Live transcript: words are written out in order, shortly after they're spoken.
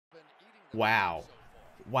Wow.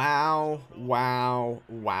 Wow, wow,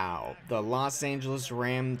 wow. The Los Angeles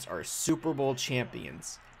Rams are Super Bowl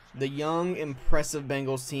champions. The young, impressive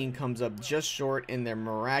Bengals team comes up just short in their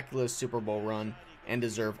miraculous Super Bowl run and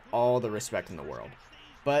deserve all the respect in the world.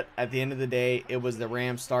 But at the end of the day, it was the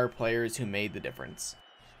Rams star players who made the difference.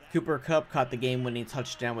 Cooper Kupp caught the game-winning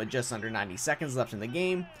touchdown with just under 90 seconds left in the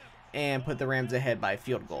game and put the Rams ahead by a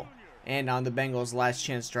field goal. And on the Bengals' last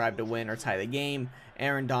chance drive to win or tie the game,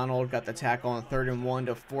 Aaron Donald got the tackle on 3rd and 1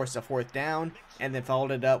 to force a 4th down, and then followed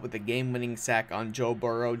it up with a game-winning sack on Joe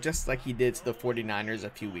Burrow, just like he did to the 49ers a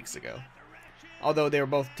few weeks ago. Although they were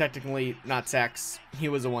both technically not sacks, he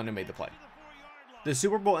was the one who made the play. The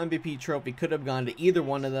Super Bowl MVP trophy could have gone to either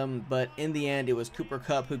one of them, but in the end it was Cooper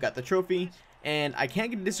Kupp who got the trophy, and I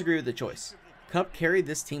can't disagree with the choice. Kupp carried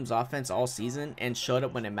this team's offense all season and showed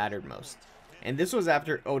up when it mattered most. And this was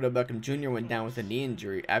after Odell Beckham Jr. went down with a knee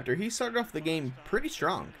injury after he started off the game pretty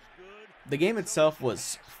strong. The game itself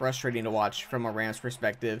was frustrating to watch from a Rams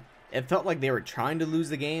perspective. It felt like they were trying to lose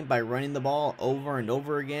the game by running the ball over and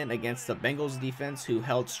over again against the Bengals defense, who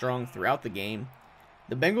held strong throughout the game.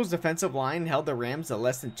 The Bengals defensive line held the Rams to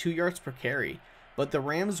less than 2 yards per carry, but the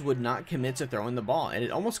Rams would not commit to throwing the ball, and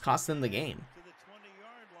it almost cost them the game.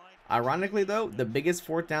 Ironically though, the biggest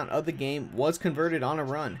 4th down of the game was converted on a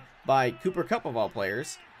run by Cooper Kupp of all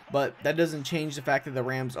players, but that doesn't change the fact that the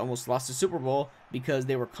Rams almost lost the Super Bowl because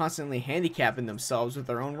they were constantly handicapping themselves with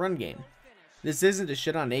their own run game. This isn't to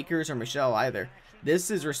shit on Akers or Michelle either.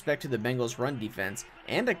 This is respect to the Bengals' run defense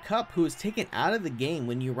and a Kupp who is taken out of the game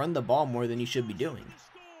when you run the ball more than you should be doing.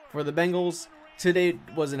 For the Bengals, today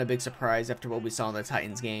wasn't a big surprise after what we saw in the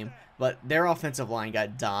Titans game, but their offensive line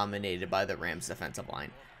got dominated by the Rams' defensive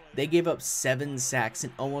line. They gave up 7 sacks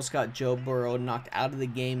and almost got Joe Burrow knocked out of the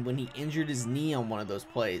game when he injured his knee on one of those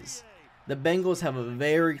plays. The Bengals have a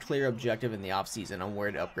very clear objective in the offseason on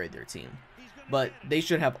where to upgrade their team, but they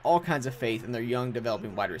should have all kinds of faith in their young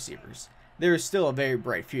developing wide receivers. There is still a very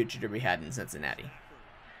bright future to be had in Cincinnati.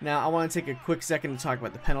 Now I want to take a quick second to talk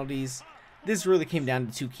about the penalties. This really came down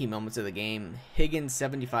to 2 key moments of the game. Higgins'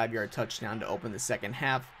 75-yard touchdown to open the second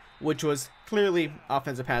half, which was clearly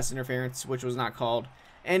offensive pass interference, which was not called.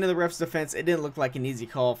 And in the ref's defense, it didn't look like an easy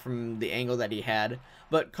call from the angle that he had,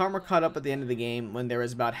 but karma caught up at the end of the game when there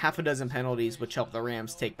was about half a dozen penalties which helped the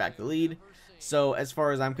Rams take back the lead. So as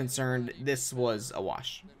far as I'm concerned, this was a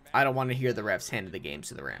wash. I don't want to hear the refs handed the games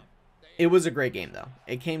to the Rams. It was a great game though.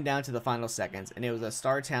 It came down to the final seconds, and it was a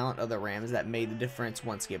star talent of the Rams that made the difference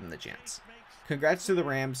once given the chance. Congrats to the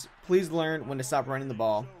Rams. Please learn when to stop running the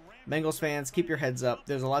ball. Bengals fans, keep your heads up.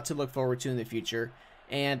 There's a lot to look forward to in the future.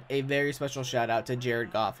 And a very special shout out to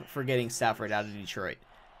Jared Goff for getting Stafford out of Detroit.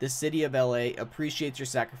 The city of LA appreciates your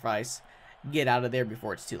sacrifice. Get out of there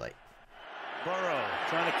before it's too late. Burrow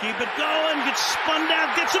trying to keep it going, gets spun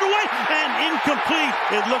down, gets it away, and incomplete.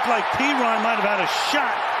 It looked like P-Ron might have had a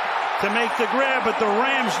shot to make the grab, but the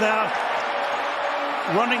Rams now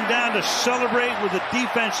running down to celebrate with a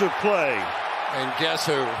defensive play. And guess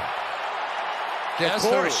who? Guess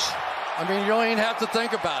who? I mean, you don't even have to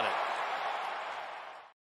think about it.